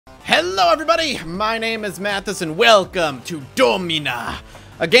Hello everybody, my name is Mathis and welcome to Domina,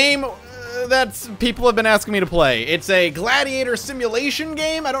 a game that people have been asking me to play. It's a gladiator simulation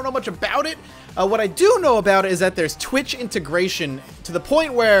game. I don't know much about it. What I do know about it is that there's Twitch integration to the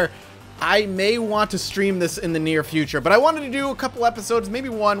point where I may want to stream this in the near future, but I wanted to do a couple episodes, maybe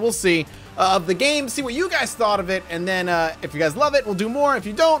one, we'll see, of the game, see what you guys thought of it, and then if you guys love it, we'll do more. If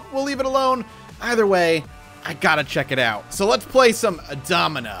you don't, we'll leave it alone. Either way, I gotta check it out. So let's play some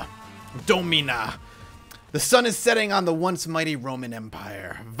Domina. The sun is setting on the once mighty Roman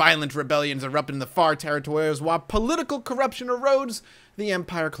Empire. Violent rebellions erupt in the far territories while political corruption erodes the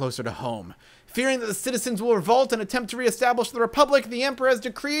empire closer to home. Fearing that the citizens will revolt and attempt to reestablish the Republic, the Emperor has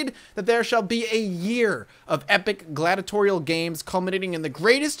decreed that there shall be a year of epic gladiatorial games culminating in the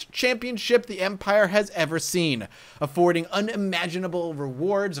greatest championship the Empire has ever seen, affording unimaginable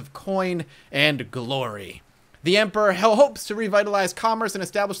rewards of coin and glory. The Emperor hopes to revitalize commerce and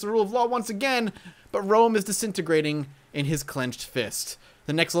establish the rule of law once again, but Rome is disintegrating in his clenched fist.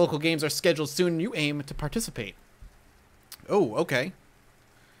 The next local games are scheduled soon and you aim to participate. Oh, okay.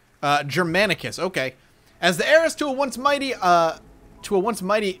 Germanicus, okay. As the heiress to a once mighty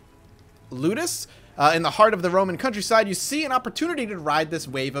ludus in the heart of the Roman countryside, you see an opportunity to ride this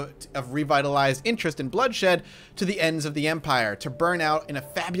wave of revitalized interest and bloodshed to the ends of the empire, to burn out in a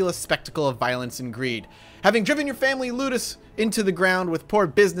fabulous spectacle of violence and greed. Having driven your family ludus into the ground with poor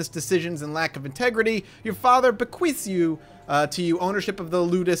business decisions and lack of integrity, your father bequeaths to you ownership of the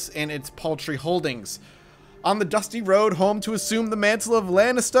ludus and its paltry holdings. On the dusty road home to assume the mantle of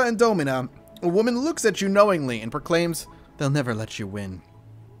Lanista and Domina, a woman looks at you knowingly and proclaims, "They'll never let you win."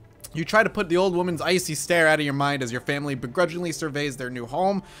 You try to put the old woman's icy stare out of your mind as your family begrudgingly surveys their new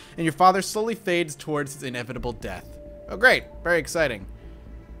home, and your father slowly fades towards his inevitable death. Oh great, very exciting.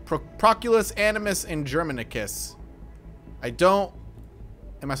 Proculus, Animus, and Germanicus. Am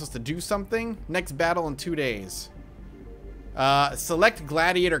I supposed to do something? Next battle in 2 days. Select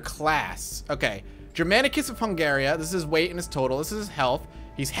gladiator class. Okay. Germanicus of Hungaria. This is his weight and his total. This is his health.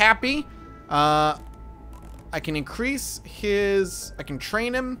 He's happy. I can increase his... I can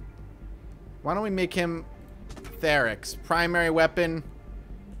train him. Why don't we make him Therix? Primary weapon.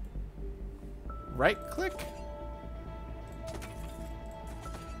 Right click?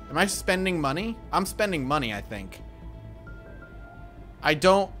 Am I spending money? I'm spending money, I think. I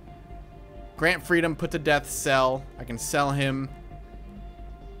don't... Grant freedom, put to death, sell. I can sell him.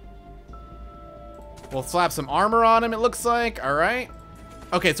 We'll slap some armor on him, it looks like. Alright.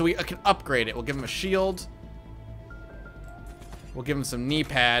 Okay, so I can upgrade it. We'll give him a shield. We'll give him some knee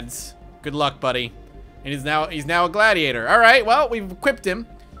pads. Good luck, buddy. And he's now a gladiator. Alright, well, we've equipped him.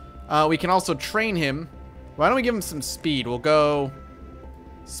 We can also train him. Why don't we give him some speed? We'll go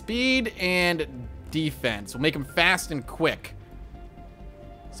speed and defense. We'll make him fast and quick.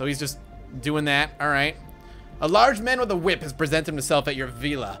 So he's just doing that. Alright. A large man with a whip has presented himself at your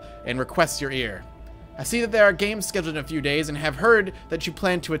villa and requests your ear. I see that there are games scheduled in a few days and have heard that you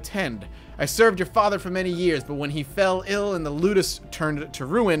plan to attend. I served your father for many years, but when he fell ill and the ludus turned to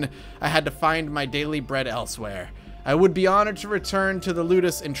ruin, I had to find my daily bread elsewhere. I would be honored to return to the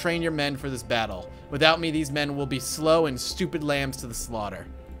ludus and train your men for this battle. Without me, these men will be slow and stupid lambs to the slaughter.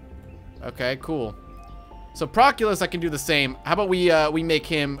 Okay, cool. So Proculus, I can do the same. How about we make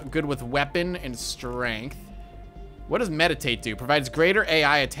him good with weapon and strength? What does meditate do? Provides greater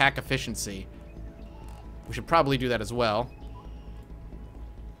AI attack efficiency. We should probably do that as well.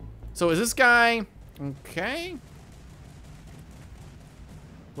 So is this guy... Okay.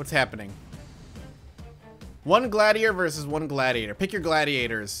 What's happening? One gladiator versus one gladiator. Pick your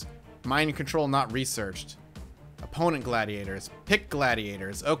gladiators. Mind control not researched. Opponent gladiators. Pick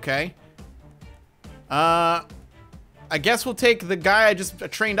gladiators. Okay. I guess we'll take the guy I just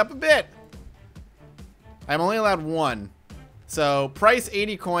trained up a bit. I'm only allowed one. So, price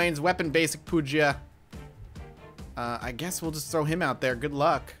 80 coins. Weapon basic puja. I guess we'll just throw him out there. Good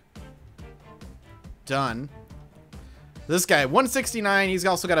luck. Done. This guy, 169. He's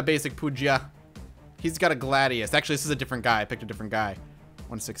also got a basic puja. He's got a gladius. Actually, this is a different guy. I picked a different guy.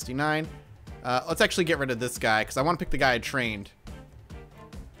 169. Let's actually get rid of this guy because I want to pick the guy I trained.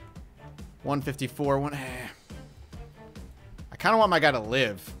 154. I kind of want my guy to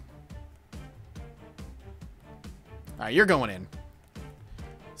live. All right, you're going in.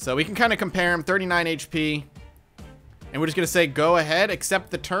 So we can kind of compare him. 39 HP. And we're just going to say, go ahead,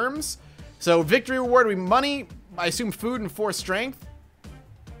 accept the terms. So victory reward, money, I assume food and 4 strength.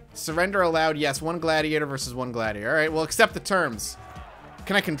 Surrender allowed, yes. One gladiator versus one gladiator. All right, we'll accept the terms.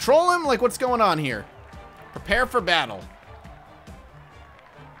 Can I control him? Like, what's going on here? Prepare for battle.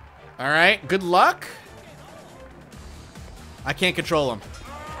 All right, good luck. I can't control him.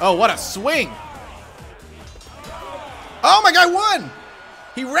 Oh, what a swing. Oh, my guy won.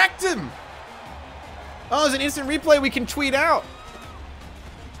 He wrecked him. Oh, it's an instant replay we can tweet out.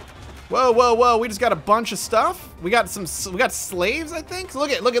 Whoa, whoa, whoa. We just got a bunch of stuff. We got slaves, I think.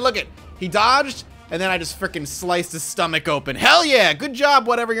 Look at. He dodged, and then I just freaking sliced his stomach open. Hell yeah. Good job,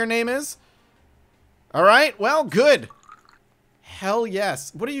 whatever your name is. All right. Well, good. Hell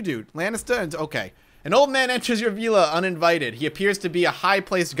yes. What do you do? Lannister? Okay. An old man enters your villa uninvited. He appears to be a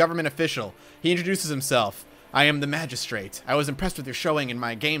high-placed government official. He introduces himself. I am the magistrate. I was impressed with your showing in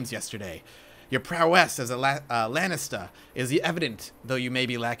my games yesterday. Your prowess as a Lannister is evident, though you may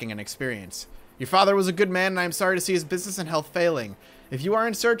be lacking in experience. Your father was a good man, and I am sorry to see his business and health failing. If you are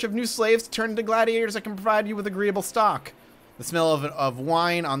in search of new slaves to turn into gladiators, I can provide you with agreeable stock. The smell of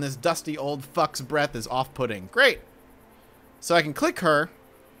wine on this dusty old fuck's breath is off-putting. Great. So I can click her.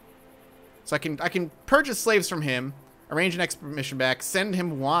 So I can purchase slaves from him, arrange an expedition back, send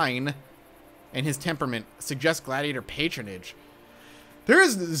him wine, and his temperament, suggest gladiator patronage. There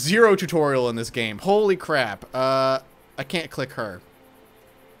is zero tutorial in this game. Holy crap. I can't click her.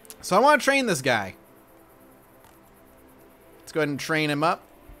 So I want to train this guy. Let's go ahead and train him up.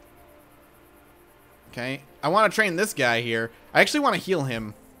 Okay. I want to train this guy here. I actually want to heal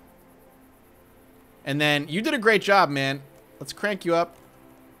him. And then, you did a great job, man. Let's crank you up.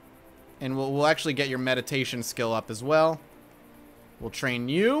 And we'll actually get your meditation skill up as well. We'll train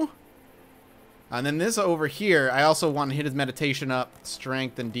you. And then this over here, I also want to hit his meditation up,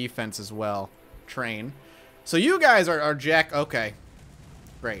 strength and defense as well. Train. So you guys are jack. Okay.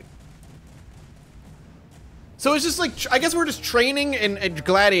 Great. So it's just like, I guess we're just training in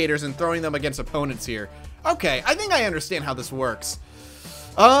gladiators and throwing them against opponents here. Okay, I think I understand how this works.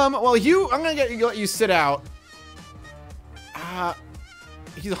 Well, I'm gonna let you sit out.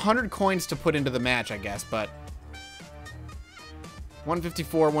 He's 100 coins to put into the match, I guess, but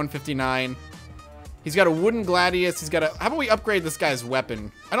 154, 159. He's got a wooden gladius. He's got a... How about we upgrade this guy's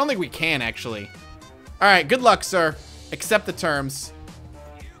weapon? I don't think we can, actually. All right, good luck, sir. Accept the terms.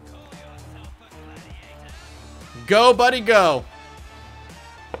 Go, buddy, go.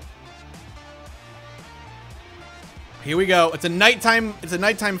 Here we go. It's a nighttime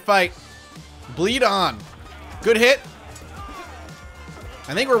fight. Bleed on. Good hit.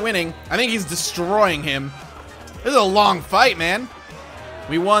 I think we're winning. I think he's destroying him. This is a long fight, man.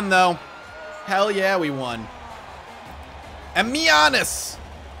 We won, though. Hell yeah, we won. And me honest.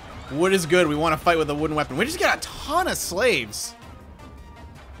 Wood is good. We want to fight with a wooden weapon. We just got a ton of slaves.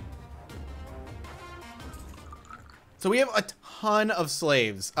 So we have a ton of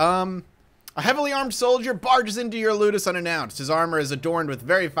slaves. A heavily armed soldier barges into your ludus unannounced. His armor is adorned with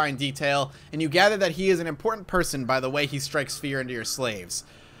very fine detail, and you gather that he is an important person by the way he strikes fear into your slaves.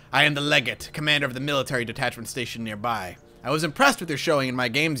 I am the legate, commander of the military detachment stationed nearby. I was impressed with your showing in my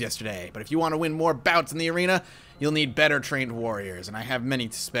games yesterday, but if you want to win more bouts in the arena, you'll need better trained warriors, and I have many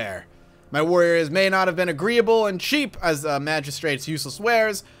to spare. My warriors may not have been agreeable and cheap as a magistrate's useless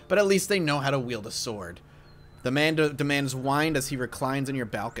wares, but at least they know how to wield a sword. The man demands wine as he reclines on your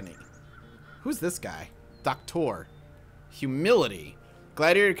balcony. Who's this guy? Doctor. Humility.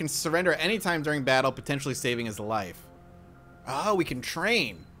 Gladiator can surrender at any time during battle, potentially saving his life. Oh, we can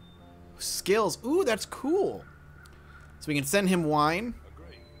train. Skills. Ooh, that's cool. So we can send him wine.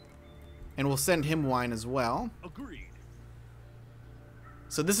 And we'll send him wine as well. Agreed.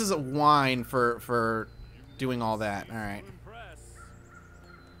 So this is a wine for doing all that. All right.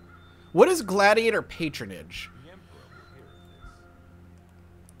 What is gladiator patronage?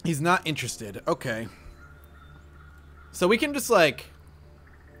 He's not interested. Okay. So we can just, like,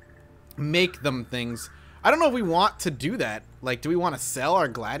 make them things. I don't know if we want to do that. Like, do we want to sell our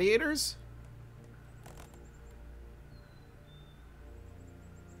gladiators?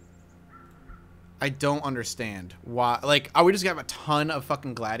 I don't understand. Why? Like, are we just gonna have a ton of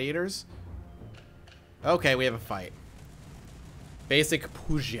fucking gladiators? Okay, we have a fight. Basic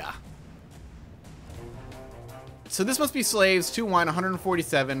puja. So this must be slaves. 2 wine,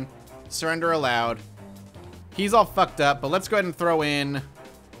 147. Surrender allowed. He's all fucked up, but let's go ahead and throw in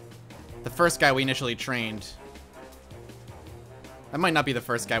the first guy we initially trained. That might not be the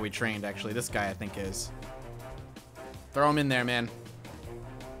first guy we trained, actually. This guy, I think, is. Throw him in there, man.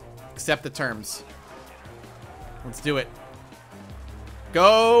 Accept the terms. Let's do it.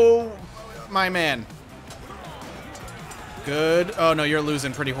 Go, my man. Good. Oh, no, you're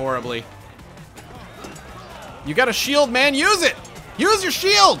losing pretty horribly. You got a shield, man. Use it. Use your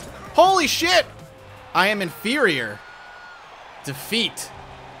shield. Holy shit. I am inferior. Defeat.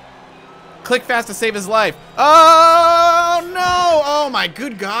 Click fast to save his life. Oh, no. Oh, my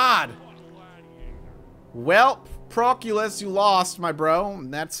good God. Well, Proculus, you lost, my bro.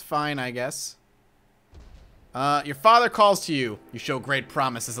 That's fine, I guess. Your father calls to you. You show great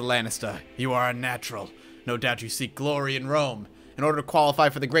promise as a Lannister. You are unnatural. No doubt you seek glory in Rome. In order to qualify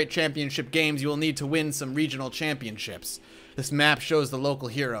for the Great Championship Games, you will need to win some regional championships. This map shows the local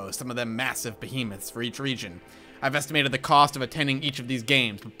heroes, some of them massive behemoths for each region. I've estimated the cost of attending each of these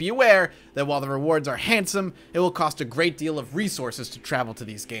games, but be aware that while the rewards are handsome, it will cost a great deal of resources to travel to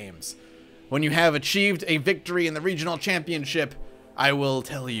these games. When you have achieved a victory in the regional championship, I will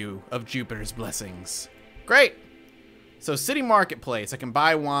tell you of Jupiter's blessings. Great! So, City Marketplace. I can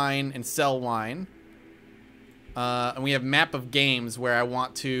buy wine and sell wine. And we have map of games where I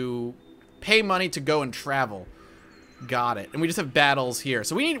want to pay money to go and travel. Got it. And we just have battles here.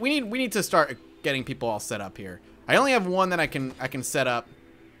 So we need to start getting people all set up here. I only have one that I can set up.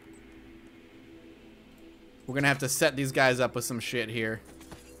 We're gonna have to set these guys up with some shit here.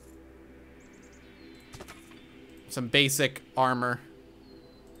 Some basic armor.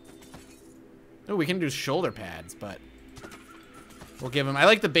 Oh, we can do shoulder pads, but we'll give them. I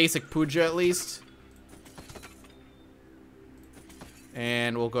like the basic puja at least.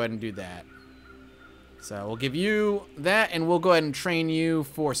 And we'll go ahead and do that. So we'll give you that, and we'll go ahead and train you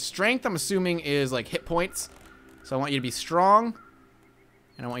for strength. I'm assuming is like hit points. So I want you to be strong,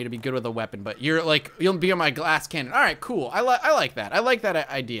 and I want you to be good with a weapon. But you're like, you'll be on my glass cannon. All right, cool. I like that. I like that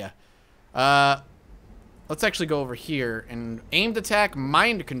idea. Let's actually go over here and aimed attack,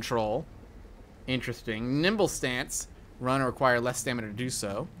 mind control. Interesting. Nimble stance. Run or require less stamina to do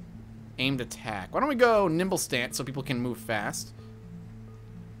so. Aimed attack. Why don't we go nimble stance so people can move fast?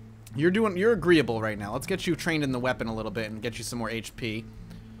 You're agreeable right now. Let's get you trained in the weapon a little bit and get you some more HP.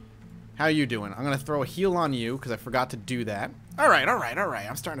 How are you doing? I'm gonna throw a heal on you because I forgot to do that. All right.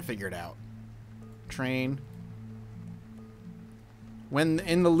 I'm starting to figure it out. Train. When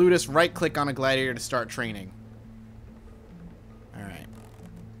in the Ludus, right click on a gladiator to start training. All right.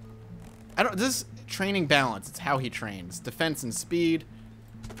 This training balance. It's how he trains. Defense and speed.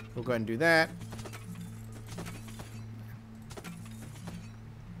 We'll go ahead and do that.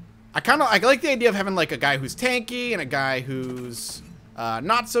 I like the idea of having like a guy who's tanky and a guy who's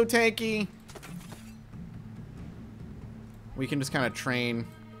not so tanky. We can just kind of train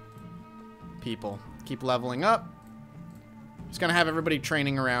people. Keep leveling up. Just gonna have everybody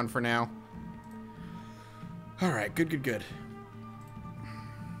training around for now. Alright, good.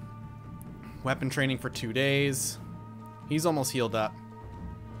 Weapon training for 2 days. He's almost healed up.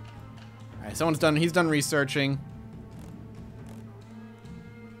 Alright, he's done researching.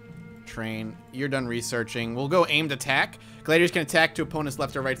 Train. You're done researching. We'll go aimed attack. Gladiators can attack to opponent's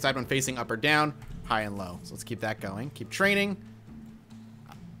left or right side when facing up or down, high and low. So let's keep that going. Keep training.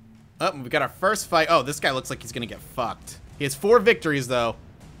 Oh, we got our first fight. Oh, this guy looks like he's gonna get fucked. He has 4 victories though,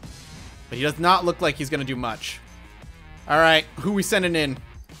 but he does not look like he's gonna do much. All right, who we sending in?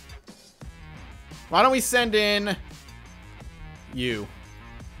 Why don't we send in you?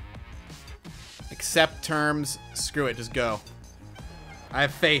 Accept terms. Screw it, just go. I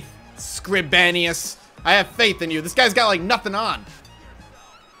have faith. Scribanius. I have faith in you. This guy's got like nothing on.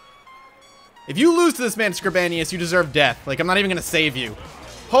 If you lose to this man, Scribanius, you deserve death. Like, I'm not even gonna save you.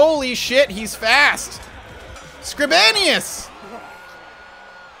 Holy shit, he's fast. Scribanius!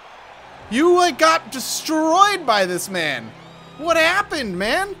 You like got destroyed by this man. What happened,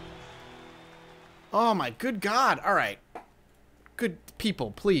 man? Oh my good God. All right. Good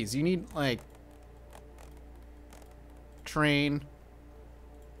people, please. You need like train.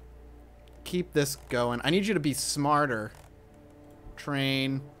 Keep this going. I need you to be smarter.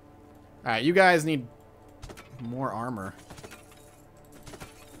 Train. All right, you guys need more armor.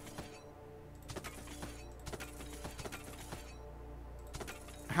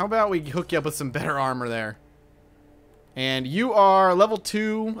 How about we hook you up with some better armor there? And you are level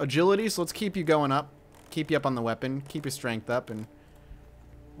 2 agility, so let's keep you going up. Keep you up on the weapon. Keep your strength up, and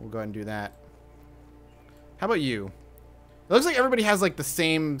we'll go ahead and do that. How about you? It looks like everybody has like the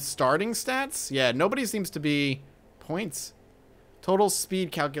same starting stats. Yeah, nobody seems to be points. Total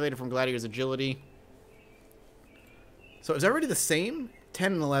speed calculated from Gladiator's agility. So is everybody the same?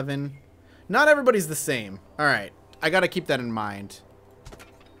 10 and 11. Not everybody's the same. All right, I got to keep that in mind.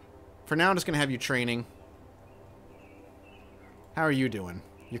 For now, I'm just going to have you training. How are you doing?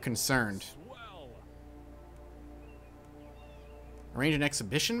 You're concerned. Arrange an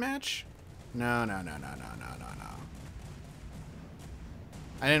exhibition match? No.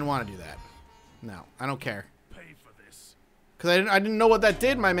 I didn't want to do that. No, I don't care. Pay for this. Because I didn't know what that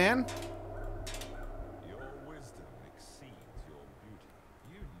did, my man. Your wisdom exceeds your beauty.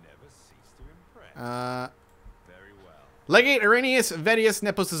 You never cease to impress. Very well. Legate Irenaeus Vedius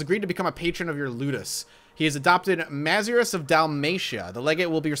Nepos has agreed to become a patron of your Ludus. He has adopted Mazirus of Dalmatia. The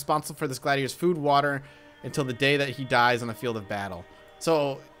legate will be responsible for this gladiator's food, water, until the day that he dies on the field of battle.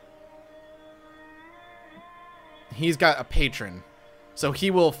 So, he's got a patron. So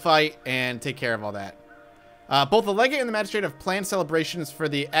he will fight and take care of all that. Both the legate and the magistrate have planned celebrations for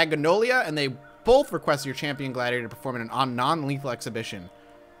the Aganolia, and they both request your champion gladiator to perform in a non-lethal exhibition.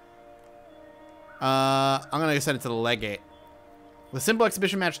 I'm going to send it to the legate. The simple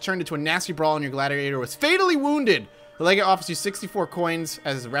exhibition match turned into a nasty brawl and your gladiator was fatally wounded. The legate offers you 64 coins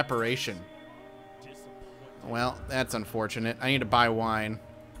as reparation. Well, that's unfortunate. I need to buy wine.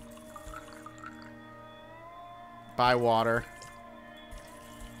 Buy water.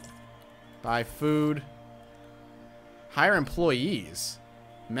 Buy food. Hire employees.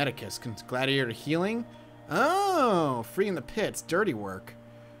 Medicus. Gladiator healing. Oh, free in the pits. Dirty work.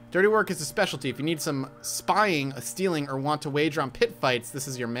 Dirty work is a specialty. If you need some spying, stealing, or want to wager on pit fights, this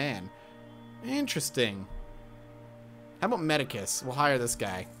is your man. Interesting. How about Medicus? We'll hire this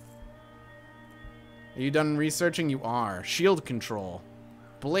guy. Are you done researching? You are. Shield control.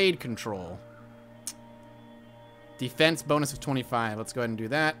 Blade control. Defense bonus of 25. Let's go ahead and do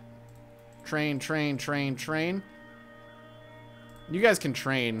that. Train, train, train, train. You guys can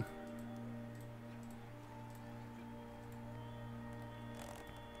train.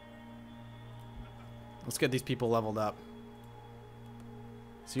 Let's get these people leveled up.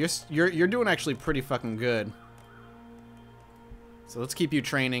 So you're doing actually pretty fucking good. So let's keep you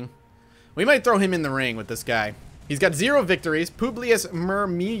training. We might throw him in the ring with this guy. He's got 0 victories. Publius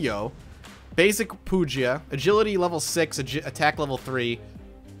Murmillo. Basic Pugia. Agility level 6. Attack level 3.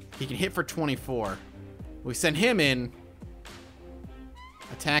 He can hit for 24. We send him in.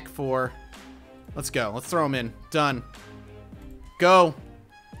 Attack 4. Let's go. Let's throw him in. Done. Go.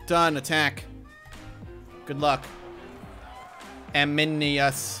 Done. Attack. Good luck.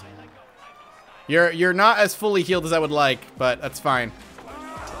 Aminius. You're not as fully healed as I would like, but that's fine.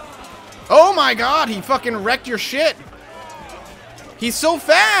 Oh my god, he fucking wrecked your shit. He's so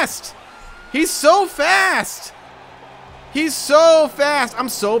fast. He's so fast. He's so fast. I'm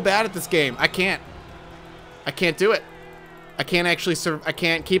so bad at this game. I can't do it. I can't actually I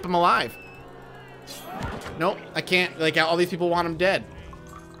can't keep him alive. Nope, I can't. Like, all these people want him dead.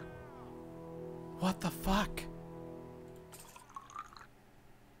 What the fuck?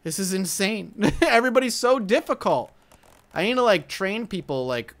 This is insane. Everybody's so difficult. I need to, like, train people,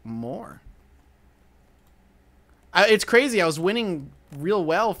 like, more. It's crazy. I was winning real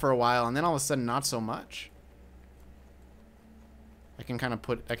well for a while, and then all of a sudden, not so much. I can kind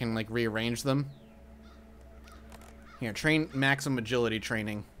of I can, like, rearrange them. Here, train maximum agility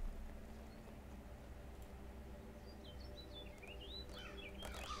training.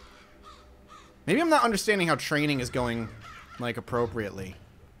 Maybe I'm not understanding how training is going, like, appropriately.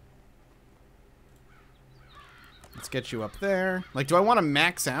 Let's get you up there. Like, do I want to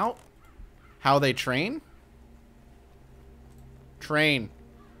max out how they train? Train.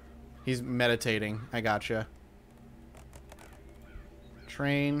 He's meditating. I gotcha.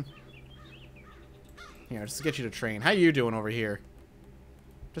 Train. Here, just to get you to train. How you doing over here?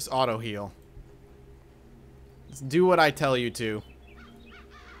 Just auto heal. Just do what I tell you to.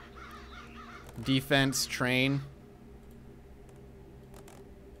 Defense, train.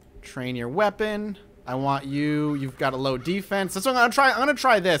 Train your weapon. I want you. You've got a low defense. That's what I'm gonna try. I'm gonna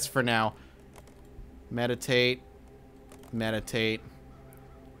try this for now. Meditate. Meditate.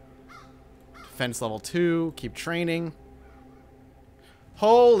 Defense level 2. Keep training.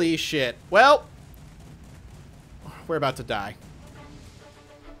 Holy shit. Well, we're about to die.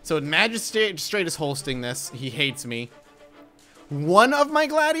 So Magistrate is hosting this. He hates me. One of my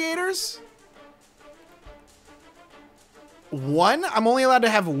gladiators? One? I'm only allowed to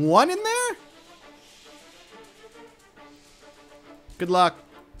have one in there? Good luck.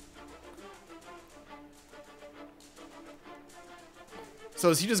 So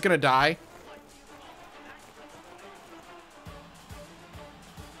is he just gonna die?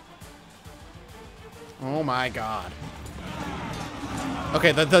 Oh my god.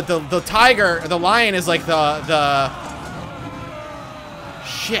 Okay, the tiger, the lion is like the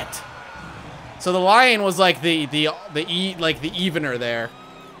shit. So the lion was like the evener there.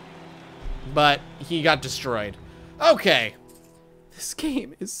 But he got destroyed. Okay. This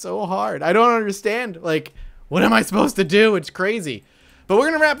game is so hard. I don't understand. Like, what am I supposed to do? It's crazy. But we're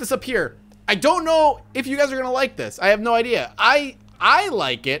gonna wrap this up here. I don't know if you guys are gonna like this. I have no idea. I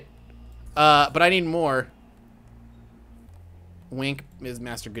like it. But I need more. Wink is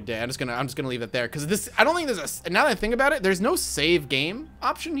Master Good Day. I'm just gonna leave it there because this. I don't think there's a. Now that I think about it, there's no save game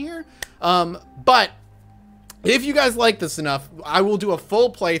option here. But If you guys like this enough, I will do a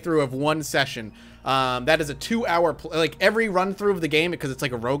full playthrough of one session. That is a 2-hour, like every run through of the game, because it's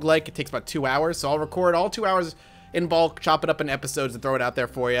like a roguelike, it takes about 2 hours. So I'll record all 2 hours in bulk, chop it up in episodes and throw it out there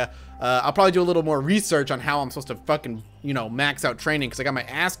for you. I'll probably do a little more research on how I'm supposed to fucking, you know, max out training, because I got my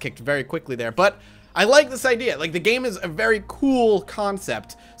ass kicked very quickly there. But I like this idea. Like, the game is a very cool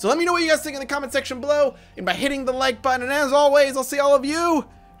concept. So let me know what you guys think in the comment section below, and by hitting the like button. And as always, I'll see all of you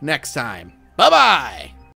next time. Bye-bye!